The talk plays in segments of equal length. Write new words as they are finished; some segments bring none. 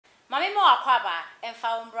Mami mo akwaba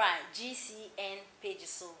emfa umbra GCN page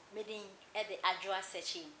so medin e the adjoa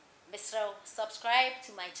searching. Besro subscribe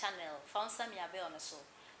to my channel. Found some ya be on so.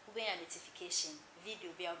 Ube ya notification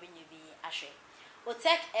video be obenye bi ahwe.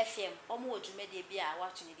 Otek FM omo odwumede bia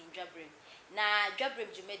watu ni dwabrem. Na dwabrem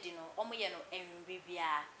dwumede no omo ye no enwumbe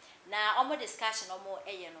bia. Na omo discussion omo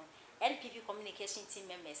eye no NPP communication team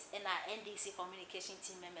members and NDC communication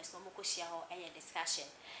team members no mo ko share ho eye discussion.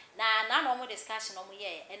 Na no mo discussion omo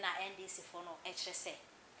ye and NDC for no HSE.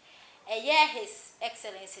 His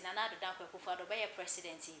Excellency Nana Dankwa Akufo-Addo be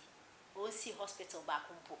president OC hospital ba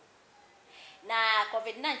kumpo. Na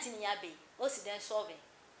COVID-19 ya be OC den solve.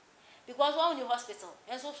 Because one new hospital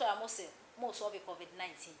and so most solve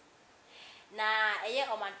COVID-19. Na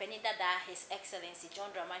Oman Penida da His Excellency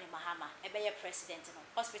John Dramani Mahama ebe president no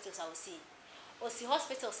hospitals I will see. OC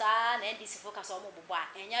hospitals and NDC focus on mo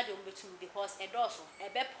boba enya de mbetum because edoso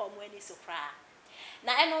ebe pom ani so kra.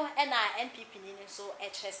 Na eno na NPP ni so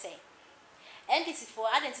HSE. NDC for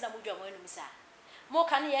adentina mo dwa mo enu misa. Mo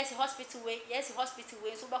kan yes hospital way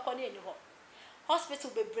so ba ko na eni ho.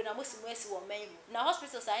 Hospital bebre na mo si wo man mu. Na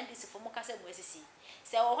hospitals are NDC for mo ka se mo asisi.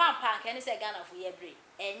 Se wo ho ampa kan se Ghana for ye bre.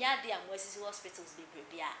 Enya de am asisi hospitals bebre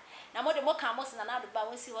bia. Na mo de mo kan mo se na do ba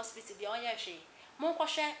won si hospital bia onye hwe. Mo ko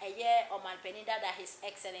hwe Oman Penida da His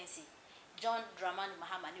Excellency John Dramani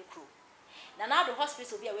Mahama ni kro. Na do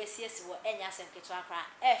hospital bia we siesi wo enya asem keto akra.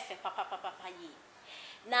 Efe papa yi.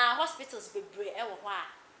 Na hospitals bebre e wo ho a.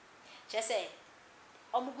 Che se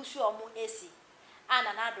omugusu omu AC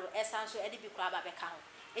ananado esanso edi bi kwa ba beka ho.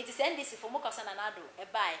 It is NDC for mokosa nanado e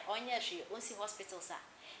bai onye hwe onsi hospitals a.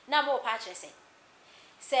 Na mo pa che se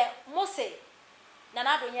mo se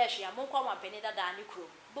nanado nye hwe a mo kwa Penida da ni kro.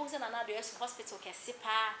 Bo se nanado yes hospital kese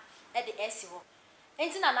pa e de esi ho.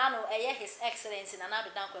 Enti nanano His Excellency Nanado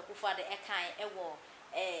Dankwa Akufo-Addo e kan e wo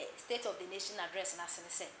State of the Nation address na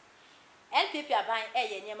se NPP aban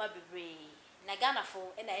nyema bebre na Ghana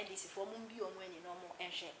fo na NDC fo mo bi onwo ani no mo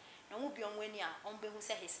enhwe na mo bi onwo ani a onbehu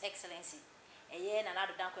se His Excellency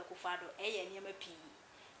Nanado Dankwa Akufo-Addo nyema pi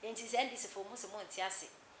enti se NDC fo mo se mo ntiase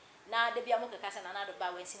na de bia mo keka se Nanado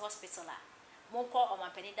ba wensi hospital a mo ko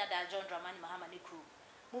Oman Penida da John Dramani Mahama ne kru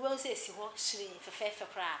mo behu se si ho hiri fefefe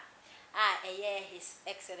kra His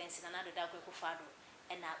Excellency Nanado Dankwa Akufo-Addo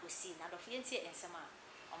na osi na do fienti ensema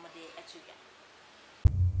omode atuya.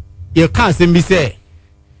 You can't say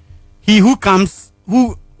he who comes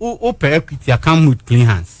who pay equity come with clean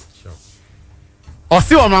hands. Sure. Or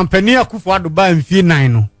see Oman Penida Akufo-Addo ba mfie 9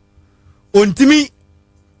 no. Ontimi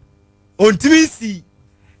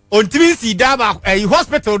si daba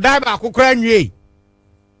hospital daba akukra nwie.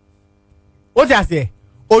 What you say?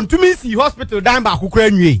 Ontimi si hospital daba akukra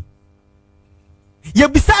nwie. Ye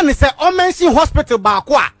bisa ne se o mention hospital ba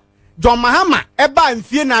ko a John Mahama eba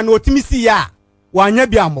mfie na na otimi si ya wanya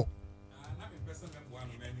biamo.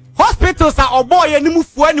 Hospitals are oboy enimu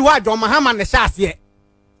fu ani wa John Mahama ne shase.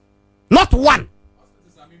 Not one.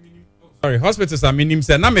 Sorry, hospitals are minim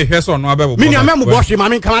say na me hwe so no abebo. Mini amemu bo hwe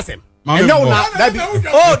mami kan asem. No na that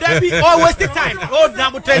be always take time. Oh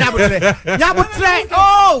nabutre.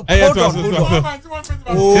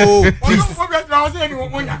 Oh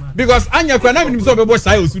because anya kwa na minim so bebo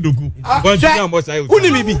sai osudoku. Continue am sai osudoku.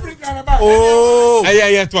 Unim bi. Oh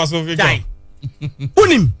yeah to aso fi.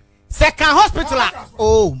 Unim second hospital.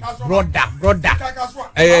 Oh brother.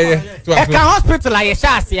 Second hospital ye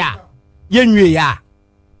shase a ye nwie ya.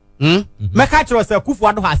 Meka chiro se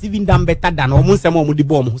Akufo-Addo has even done better than omun sem omudi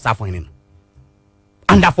bo omu safon ni.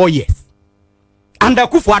 Under 4 years. Under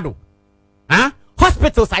Akufo-Addo.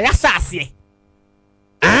 Hospitals are yasase.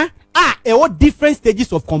 What different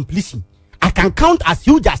stages of completion. I can count as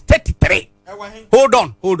huge as 33. Hold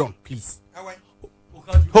on, please.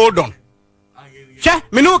 Hold on. Che,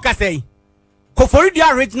 Minuka say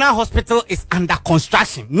Koforidia Regional Hospital is under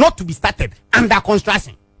construction, not to be started. Under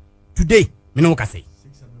construction. Today, Minuka say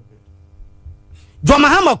John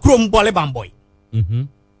Mahama Krom Bole Bamboy.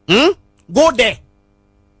 Go there.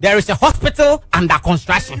 There is a hospital under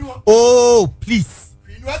construction. Oh, please.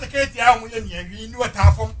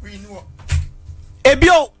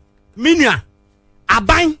 Ebio Minya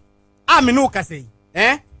Abang Aminuka say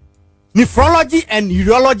Nephrology and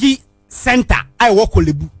Urology Center I work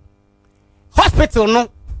Olebu. Hospital no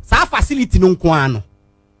sa facility no kwano.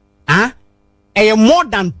 More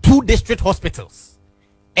than 2 district hospitals.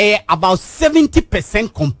 About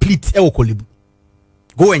 70% complete Okolebu.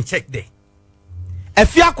 Go and check there.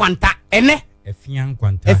 Efia kwanta ene.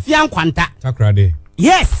 Efia kwanta. Takrade.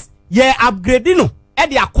 Yes. Yeah, upgrading no.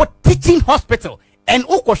 They are teaching hospital and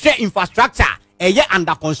oko share infrastructure.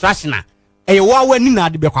 Under construction.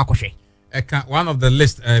 One of the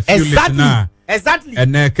list. Exactly. Exactly.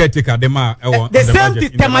 And caretaker them are the same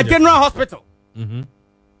thing. Tema General Hospital.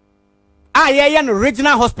 An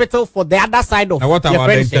original hospital for the other side of. Now what about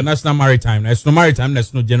the international maritime? There's no maritime.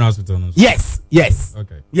 There's no general hospital. No. Yes.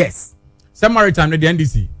 Okay. Yes. Some maritime. The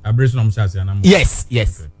NDC. Yes. Okay.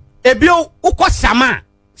 Ebio uko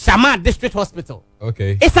Shama District Hospital.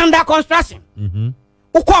 Okay. It's under construction.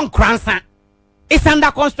 Uko Nkransa. It's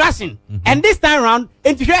under construction. And this time around,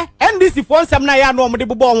 NDC for 7 years no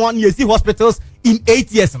more 1 year see hospitals in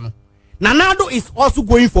 8 years. Nanado is also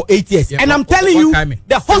going for 8 years. Yeah, and I'm telling you,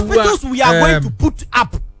 the hospitals we are going to put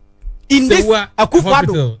up in this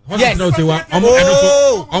Akufado. Yes.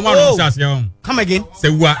 Come again.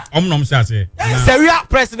 Seria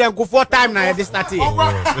President go 4 times now this starting.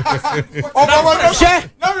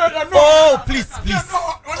 Oh, please.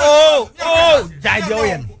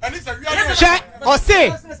 Jajoyen. Or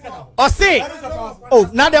say. Oh,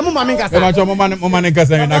 now the mama mingasa. Mama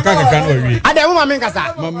mingasa na kaka kan owi. Ade mama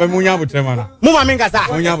mingasa. Munya butrema na. Mama mingasa.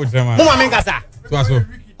 Munya butrema. Mama mingasa. So.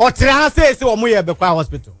 Otra say omo ye Bekwa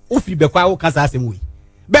Hospital. Ufi Bekwa wo kasa asem we.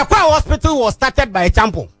 Bekwa Hospital was started by a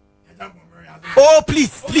champion. Oh,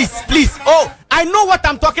 please. Oh, I know what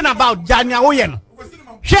I'm talking about. Janya Oyen.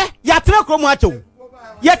 She, ya tre kromo acho.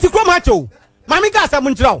 Ya ti kromo acho. Mami ka asem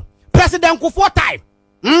nchiraw. President Kufuor time.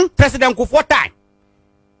 President Kufuor time.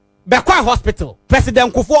 Bekwa Hospital.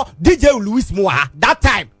 President Kufuor DJ Louis Moa. That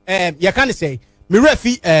time, you can say me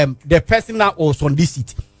refi the person that was on this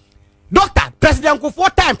seat. Doctor, President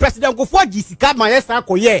Kufuor time, President Kufuor GC card my son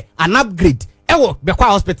ko ye an upgrade. Ewo Bekwa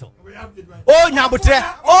Hospital. Oh, nyabutre.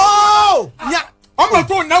 Oh, nya. I'm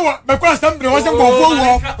going now. Bekwa assembly wasn't go for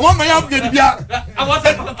 1 million upgrade bia.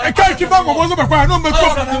 I can't keep up with Bekwa no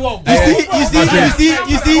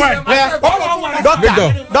You see.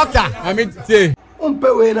 Doctor. I mean, say.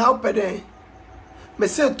 Umpewe na upede. Me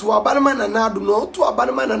say to abanama na nadu no to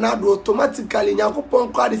abanama na nadu automatically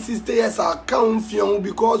Yakupon card 60 years account fion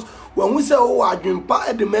because when we say oh adwempa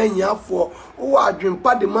e de man yafo oh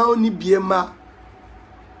adwempa de man oni biema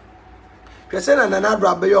kwese na nadu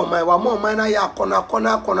abeyo man wa mo man na ya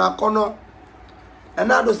kono na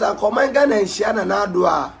nadu sa ko man ga na nhia na nadu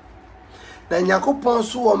a na Yakupon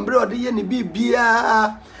so wo mbre ode ye ne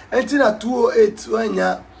bibia enti na 208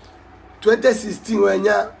 wanya 2016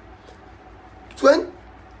 wanya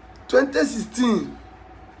 2016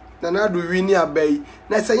 Nanado wini abai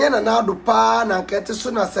na senya Nanado pa na kete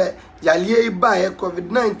so na se yalie iba ye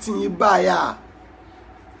COVID-19 iba ya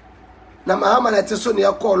na Mahama na te so ne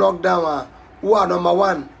call lockdown a wa number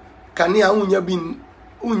 1 kania unya bin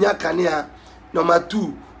unya kania number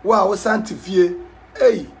 2 wa wo santifie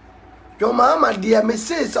yo Mahama dia me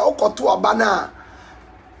say sa okoto abana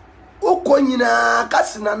Ukonyina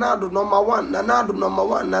kasi Nanado number 1 Nanado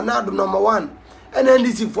number 1 and then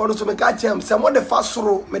this for so me catch him say mo de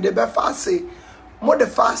fasoro me de be fase mo de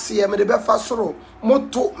fase me de be fasoro mo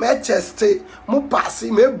to me chest mo pass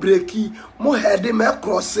me breaki mo head me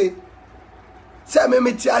cross say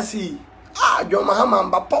me tiasi John Mahama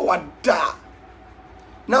mba power da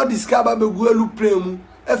now discover be guelu premu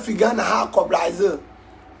efiga na ha coblizer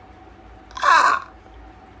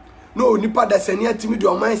no nipa da senia timi de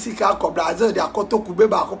oman sika ko Brazil de akoto kube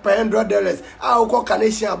ba ko $100 ko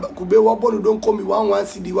Canadian kube wo bonu don komi 11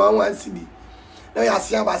 cedi na ya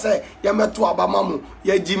sia ba say ya meto abamamu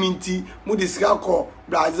ya jiminti mu de sika ko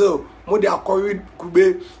Brazil mu de akowi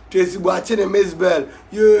kube Tracy Boache ne Mesbel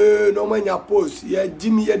ye no manya post ya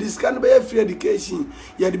jimi ya discan be free education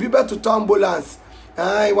ya de bibe to ambulance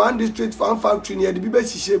one district farm factory ya de bibe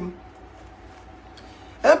shishem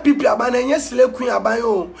MPP abana nye sile queen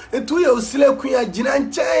abayo etu ye usile queen agina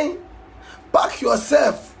nchen pack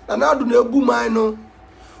yourself na nadu na ebu man no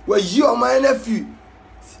we yi o man na fi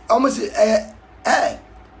almost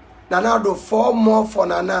na nadu 4 more for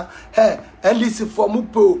nana and this for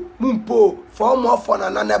mumpo 4 more for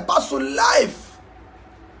nana na baso life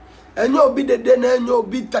enyo obi dede na enyo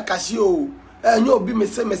obi takashi o enyo obi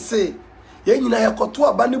mese ye nyina yakoto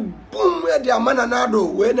abane boom ye de amana nado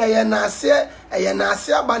we na ye na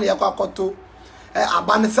ase abane yakoto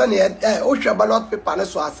abane se ne o hwe ballot paper ne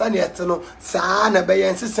so asane ete no saa na be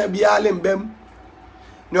ye nsesa bia le mbem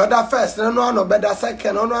ne other first no better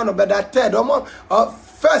second no better third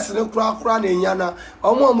first ne kura na enyana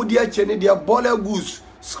omo di ache ne de ball goose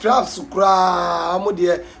scraps kura omo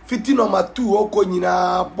de fiti number 2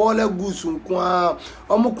 okonyina ball goose nko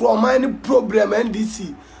omo kura oman ni problem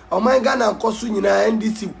NDC oman Ghana nkosu nyina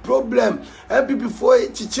NDC problem MPP for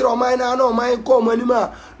chichira oman na oman ko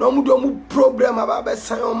manima na omudo mu problem aba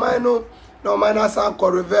san oman no na oman na san ko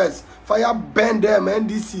reverse fire bend them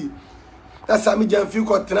NDC na Sami Jamfi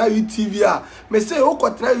kotena UTV a me say o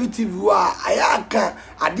kotena UTV wa aya kan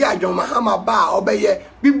ade adwon Mahama ba obeye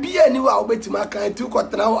bibia ni wa obetima kan tu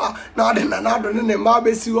kotena wa na ade na ado ne ma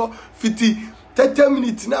be si ho fiti 30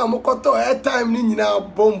 minutes na mokoto airtime ni nyina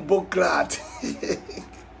bombo clat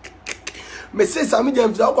me say Sami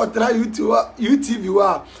Jamfi o kotena UTV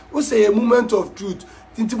wa o say a moment of truth.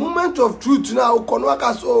 Tinti moment of truth na ukono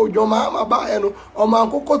aka so John Mahama ba eno o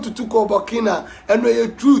man kokko tutu ko Burkina eno ye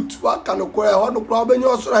truth waka no ko e ho no kro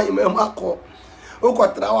benyo so ran me mako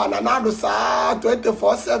ukotra wa na nado sa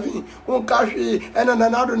 24/7 unka hwe eno na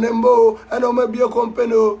nado nembo eno ma bie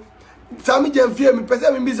company o Sami Jamfi mi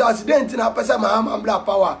pese mi bisa accident na pese Mahama bla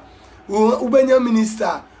power ubenya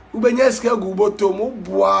minister ubenya ska guboto mo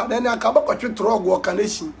boa na na aka ba kwetwe trog wo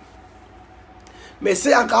kanation me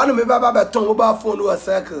say I can't me baba beton mobile phone or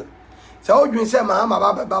circle. So you say Mahama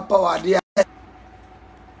baba power there.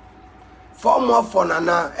 For more for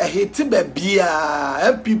nana a hit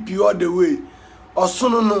bebia MPP all the way. Or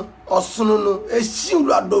sono a shin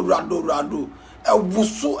rado a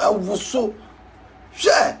wuso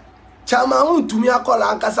share chama to me a call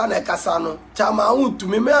ankasana casano chama to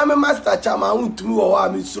me master chama to me or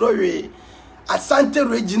Miss Roy Asante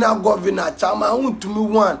regional governor chama to me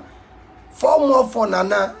one. For more for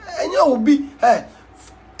nana and you will be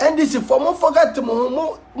and this is for more forget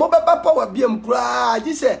mo baba power BM cry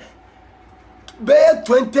this say be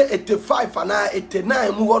 2085 and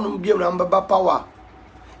 89 move on BM number power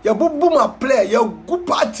ya bubu ma play ya good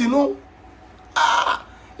party no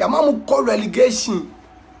ya mamu call relegation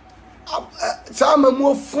sama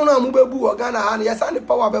mo funa mo bebu organa han ya sane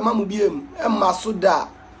power be mamu BM e masoda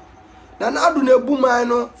na adu na ebu man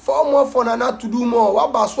no for more for na to do more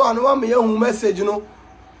wa baso an wa me hu message no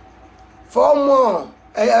for more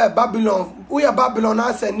Babylon we are Babylon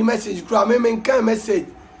na send message kura me kan message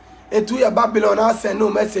etu ya Babylon na send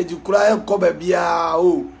no message kura en ko ba bia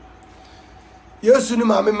o Yesu ni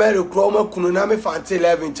ma me mere kura ma kunu na me fante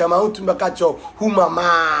 11 chama hutu me ka cho who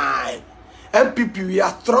mama MPP we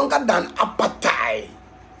are stronger than appetite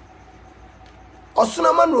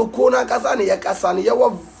Osuna manu ko na kasane ye kasane ye wo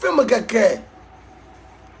vim keke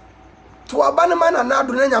to abane man na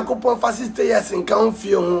ado na Nyankopon fasiste yes nkan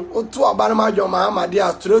fie ho o to abane ma John Mahama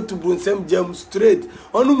dia straight to Brunsem jam straight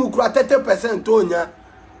onu mu kura 30% onya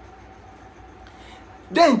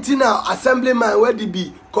then tina assemblyman where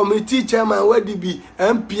be committee chairman where be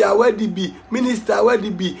MP where be minister where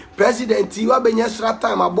be president wa benya sra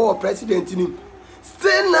time about president ni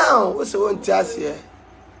still now o se won ti ase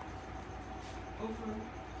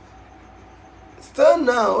still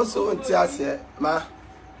now also want to say ma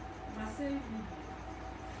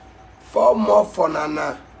for more for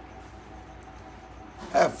nana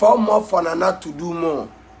for more for nana to do more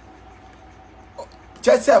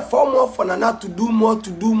just say for more for nana to do more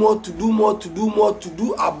to do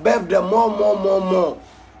above the more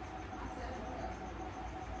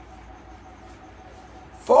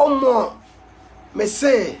for more me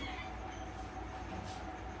say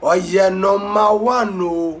oh yeah number 1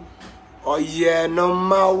 no Oye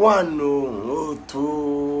number 1 no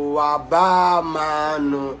to abama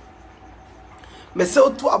no me say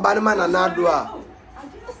to abama na nado a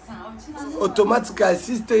automatically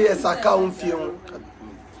 60 years account fee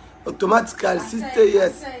automatically 60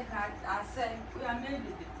 years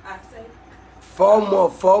four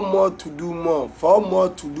more to do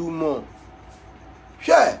more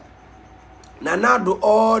sure nanado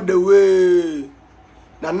all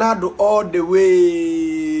the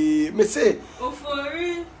me say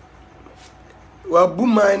well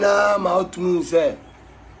boom na ma out moon say